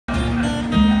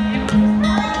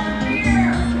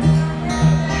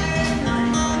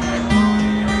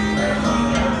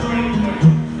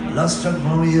love-struck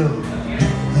Romeo,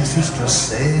 his sister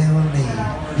Sally.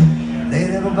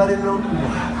 Let everybody know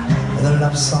the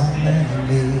love song that he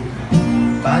made.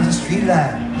 Finds a street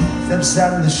light, steps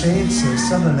out of the shade, says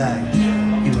something like,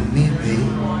 you and me, babe,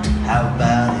 how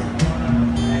about it?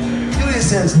 Julia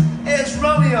says, hey, it's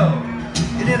Romeo.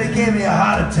 You nearly gave me a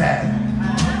heart attack.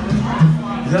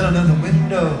 He's under the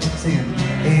window singing,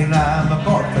 hey, now my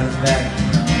boyfriend's back.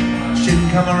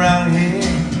 Shouldn't come around here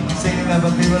singing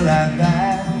about people like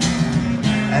that.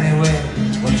 Anyway,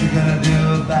 what you gonna do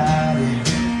about it?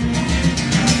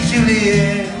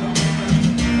 Juliet,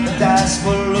 the dice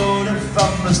were loaded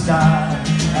from the start,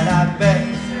 and I bet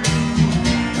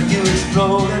when you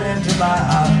exploded into my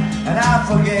heart, and I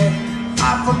forget,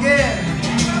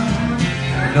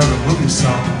 you know the movie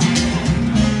song.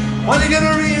 When you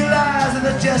gonna realize that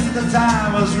the jest at the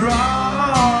time was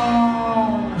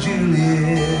wrong,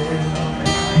 Juliet?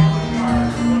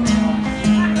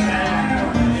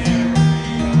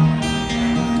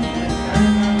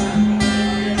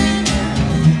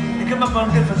 On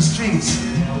different streets,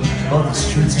 both the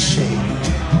streets are shady,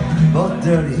 both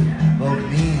dirty, both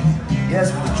mean.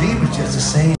 Yes, but the dream is just the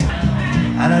same.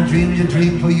 And I dreamed your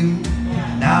dream for you,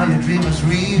 now your dream is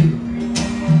real.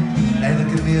 They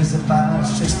look at me as if I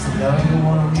was just another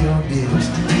one of your deals.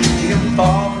 You can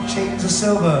fall for chains of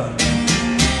silver,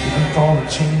 you can fall for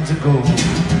chains of gold,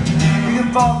 you can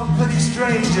fall for pretty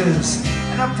strangers,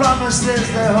 and I promise this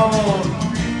they hold.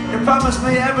 You promised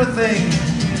me everything,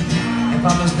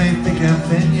 promised me thick and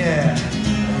thin, yeah.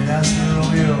 And that's the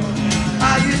Romeo.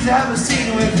 I used to have a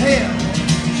scene with him,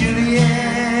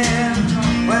 Juliet.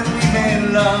 When we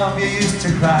made love, you used to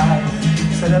cry.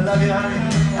 Said I love you, honey,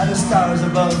 and the stars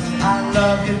above. I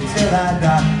love you till I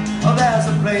die. Oh, there's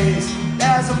a place,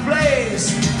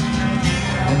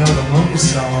 you know the movie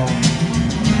song.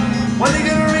 When you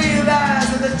gonna realize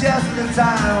that the jest of the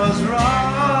time was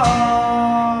wrong,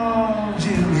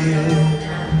 Juliet?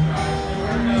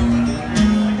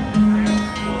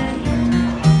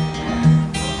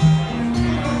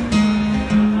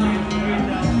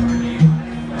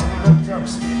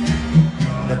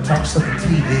 The talks of the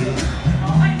TV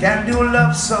can't do a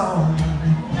love song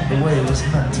the way it was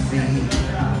meant to be.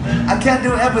 I can't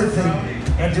do everything,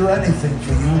 can't do anything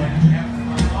for you.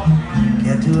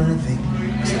 Can't do anything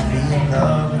except be in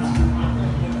love with you.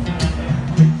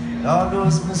 All I do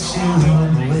is miss you the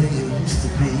way it used to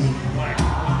be.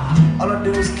 All I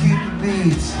do is keep the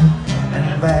beat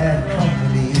and bad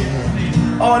company.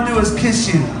 All I do is kiss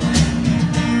you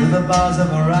with the bars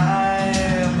of a rhyme.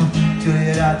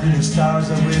 Juliet, out to the stars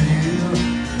are with you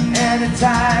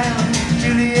anytime.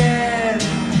 Juliet,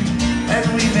 when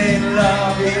we made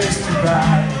love, we used to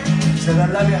cry. Said I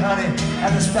love you, honey,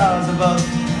 and the stars above.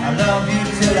 I love you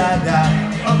till I die.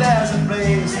 Oh, there's a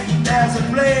place,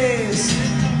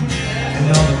 you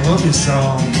know the movie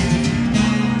song.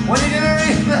 When you gonna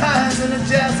realize that the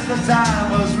jest of the time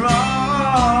was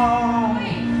wrong,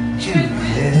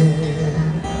 Juliet?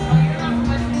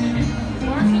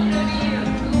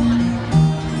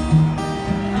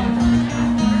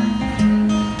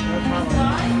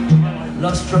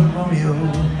 Love-struck Romeo,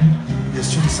 your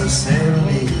streets are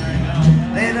Sally.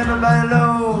 Let everybody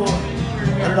know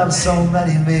the love song that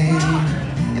he made.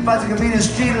 If I took a mean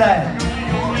street light,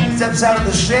 steps out of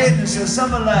the shade and says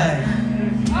something like,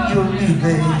 you and me,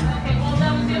 babe,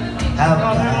 how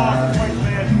about it?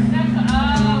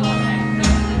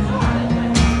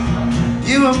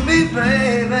 You and me,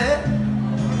 baby,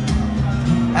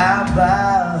 how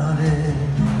about it?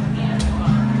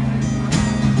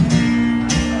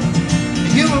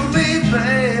 You and me,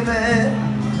 baby,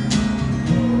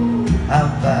 how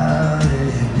about it?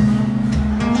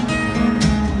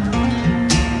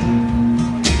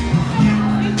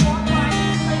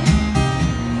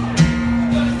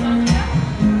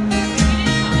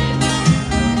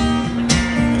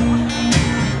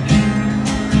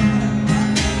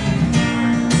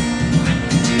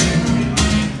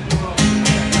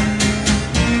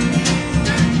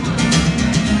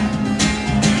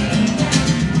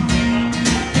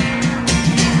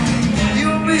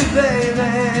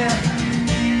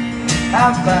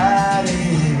 How about it?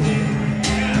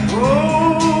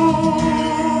 Oh,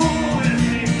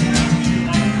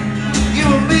 you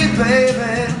and me, baby.